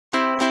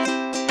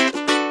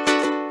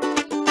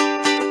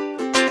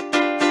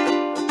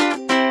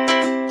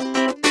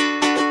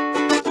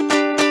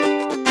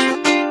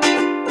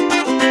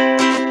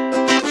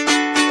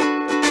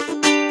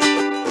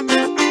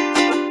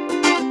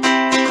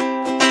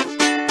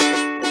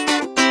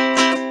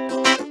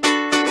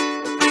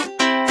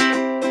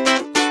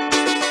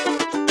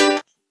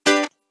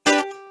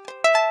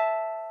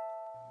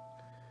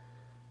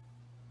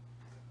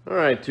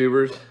right,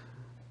 tubers.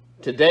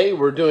 Today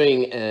we're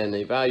doing an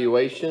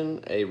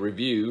evaluation, a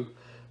review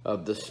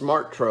of the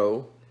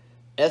SmartTro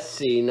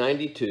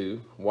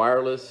SC92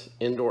 wireless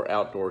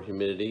indoor-outdoor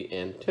humidity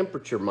and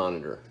temperature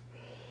monitor.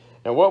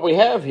 And what we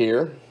have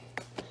here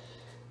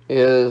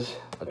is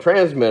a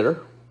transmitter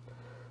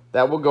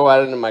that will go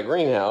out into my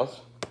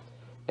greenhouse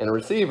and a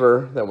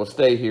receiver that will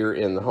stay here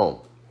in the home.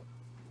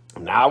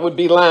 Now, I would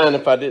be lying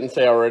if I didn't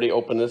say I already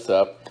opened this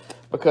up,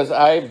 because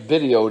I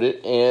videoed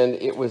it and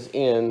it was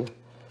in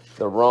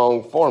the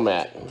wrong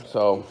format.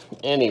 So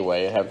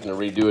anyway, I have to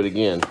redo it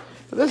again.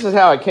 But this is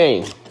how it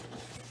came.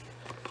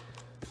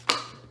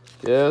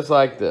 Just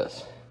like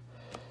this.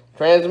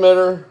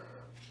 Transmitter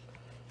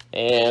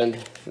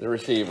and the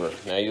receiver.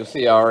 Now you'll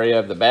see I already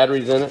have the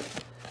batteries in it.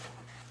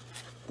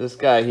 This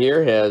guy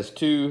here has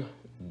two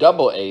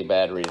AA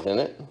batteries in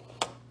it.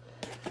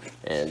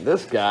 And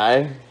this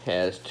guy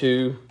has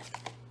two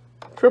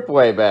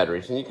AAA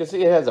batteries. And you can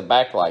see it has a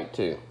backlight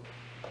too.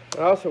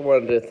 I also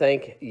wanted to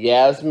thank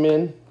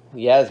Yasmin.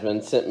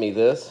 Yasmin sent me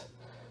this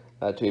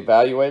to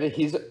evaluate it.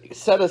 He's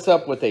set us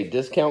up with a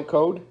discount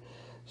code.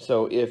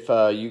 So if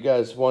you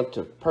guys want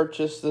to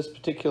purchase this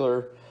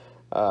particular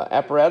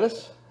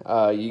apparatus,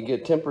 you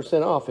get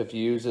 10% off if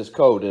you use this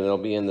code, and it'll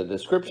be in the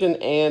description,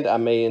 and I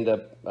may end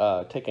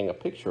up taking a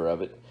picture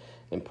of it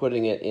and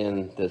putting it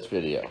in this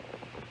video.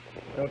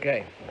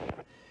 Okay.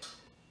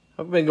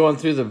 I've been going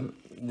through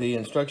the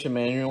instruction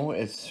manual.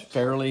 It's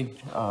fairly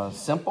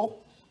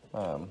simple.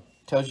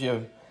 Tells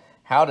you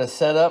how to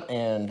set up,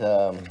 and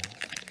the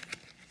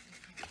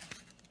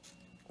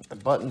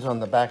buttons on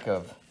the back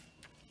of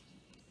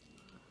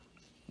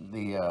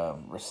the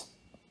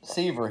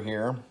receiver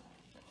here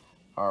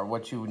are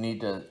what you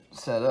need to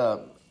set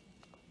up,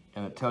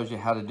 and it tells you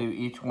how to do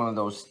each one of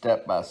those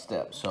step by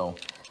step. So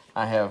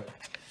I have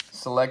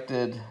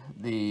selected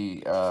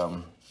the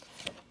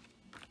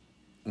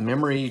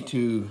memory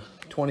to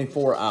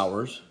 24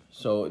 hours.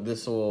 So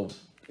this will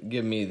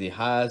give me the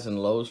highs and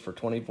lows for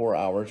 24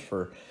 hours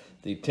for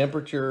the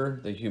temperature,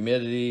 the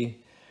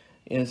humidity,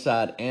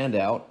 inside and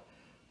out,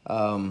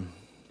 I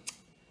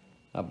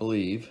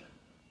believe.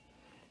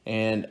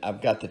 And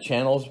I've got the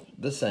channels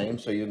the same,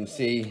 so you can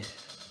see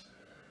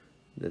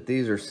that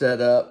these are set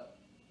up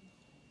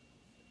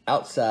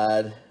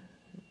outside.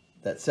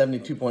 That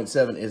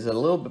 72.7 is a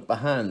little bit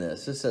behind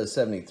this. This says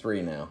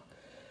 73 now,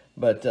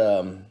 but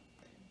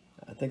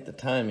I think the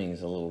timing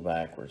is a little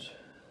backwards.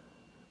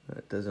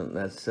 It doesn't,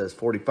 that says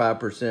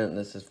 45% and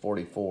this is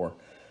 44.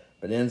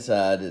 But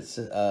inside it's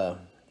now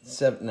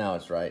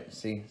it's right.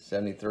 See,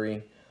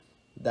 73.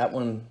 That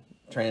one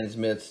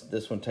transmits.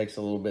 This one takes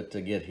a little bit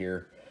to get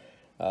here.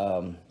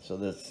 So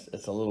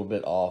it's a little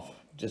bit off,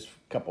 just a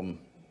couple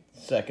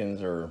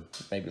seconds or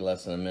maybe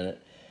less than a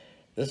minute.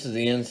 This is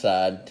the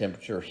inside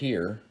temperature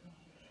here,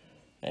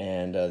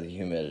 and the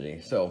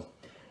humidity. So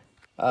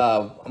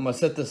I'm gonna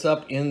set this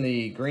up in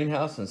the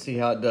greenhouse and see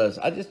how it does.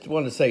 I just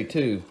wanted to say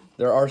too,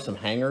 there are some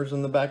hangers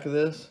on the back of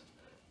this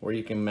where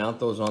you can mount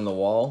those on the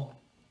wall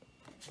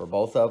for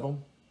both of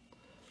them,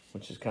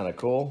 which is kind of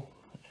cool.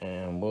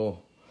 And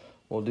we'll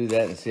do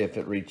that and see if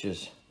it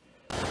reaches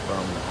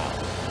from the house.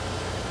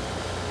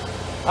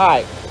 All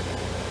right,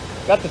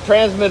 got the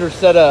transmitter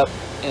set up,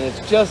 and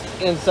it's just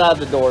inside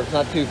the door. It's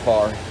not too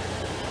far.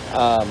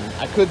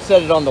 I could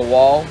set it on the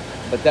wall,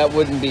 but that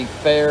wouldn't be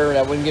fair.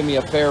 That wouldn't give me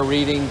a fair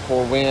reading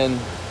for when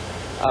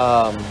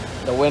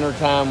the winter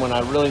time, when I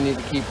really need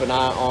to keep an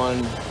eye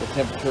on the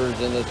temperatures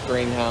in this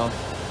greenhouse.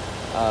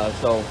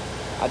 So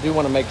I do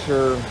want to make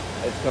sure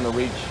it's going to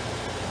reach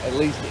at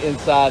least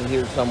inside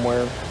here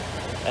somewhere.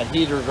 That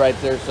heater's right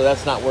there, so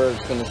that's not where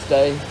it's going to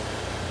stay.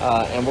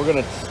 And we're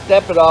going to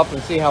step it off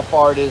and see how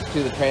far it is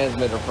to the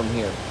transmitter from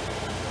here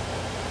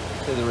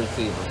to the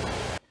receiver.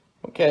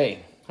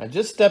 Okay, I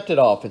just stepped it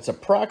off. It's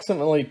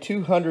approximately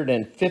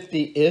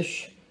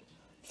 250-ish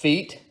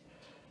feet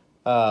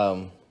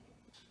as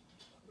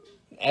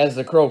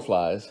the crow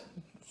flies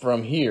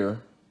from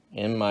here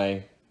in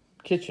my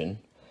kitchen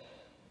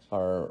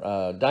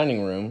or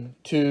dining room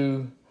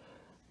to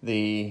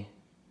the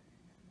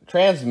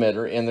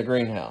transmitter in the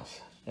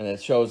greenhouse. And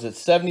it shows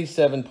it's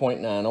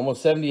 77.9,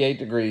 almost 78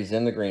 degrees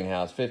in the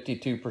greenhouse,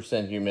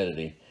 52%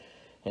 humidity.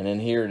 And in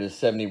here it is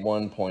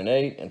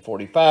 71.8 and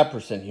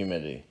 45%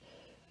 humidity.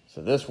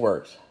 So this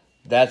works.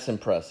 That's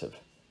impressive.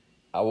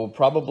 I will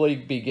probably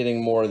be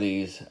getting more of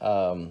these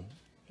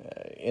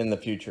in the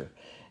future.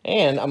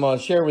 And I'm going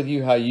to share with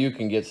you how you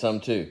can get some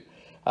too.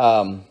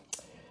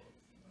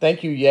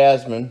 Thank you,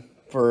 Yasmin,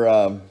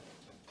 for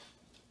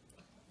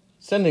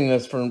sending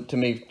this to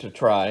me to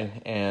try.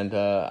 And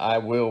I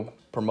will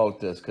promote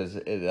this because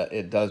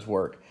it does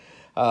work.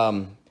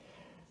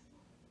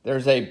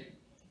 There's a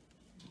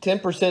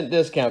 10%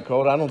 discount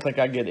code. I don't think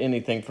I get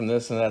anything from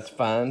this, and that's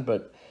fine.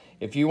 But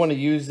if you want to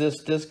use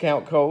this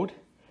discount code,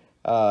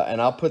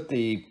 and I'll put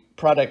the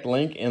product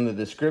link in the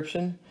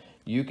description,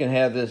 you can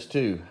have this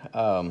too.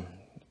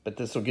 But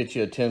this will get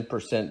you a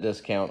 10%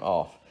 discount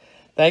off.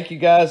 Thank you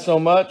guys so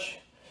much.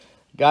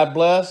 God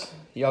bless.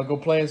 Y'all go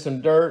play in some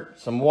dirt,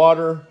 some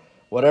water,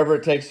 whatever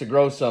it takes to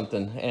grow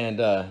something. And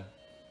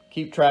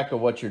keep track of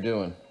what you're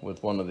doing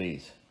with one of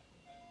these.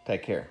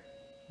 Take care.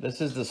 This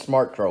is the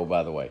Smart Tro,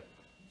 by the way.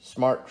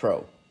 Smart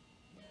Tro.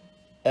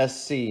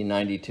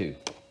 SC92.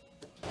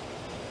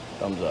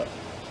 Thumbs up.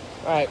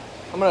 All right,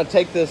 I'm gonna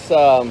take this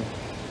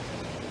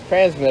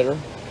transmitter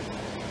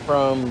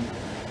from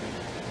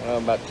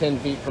about 10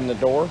 feet from the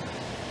door,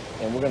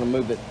 and we're gonna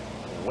move it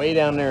way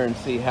down there and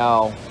see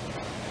how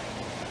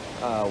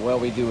well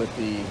we do with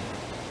the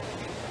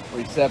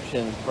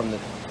reception from the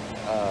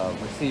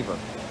receiver.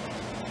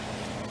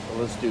 So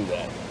let's do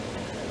that.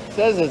 It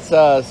says it's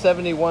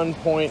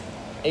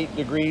 71.8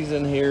 degrees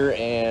in here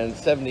and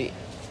 78%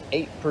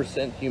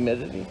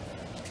 humidity.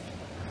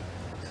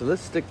 So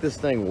let's stick this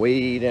thing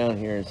way down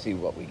here and see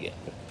what we get.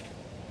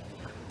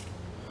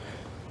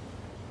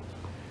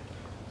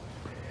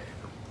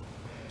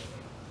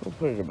 We'll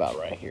put it about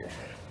right here.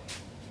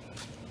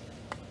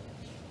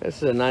 This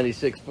is a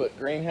 96-foot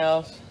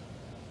greenhouse.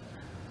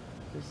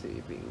 Let's see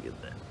if we can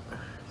get that.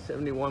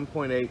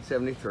 71.8,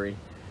 73.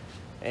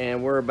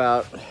 And we're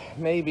about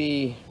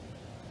maybe,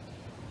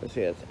 let's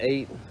see, that's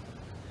 8,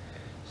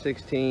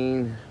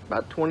 16,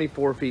 about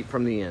 24 feet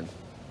from the end.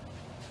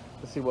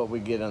 Let's see what we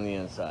get on the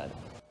inside.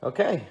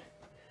 Okay,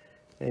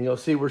 and you'll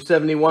see we're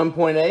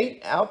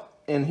 71.8 out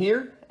in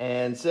here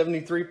and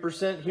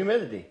 73%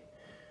 humidity.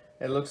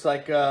 It looks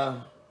like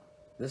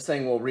this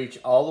thing will reach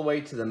all the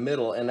way to the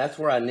middle, and that's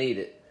where I need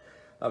it,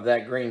 of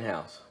that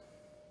greenhouse.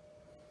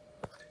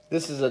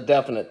 This is a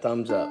definite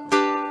thumbs up.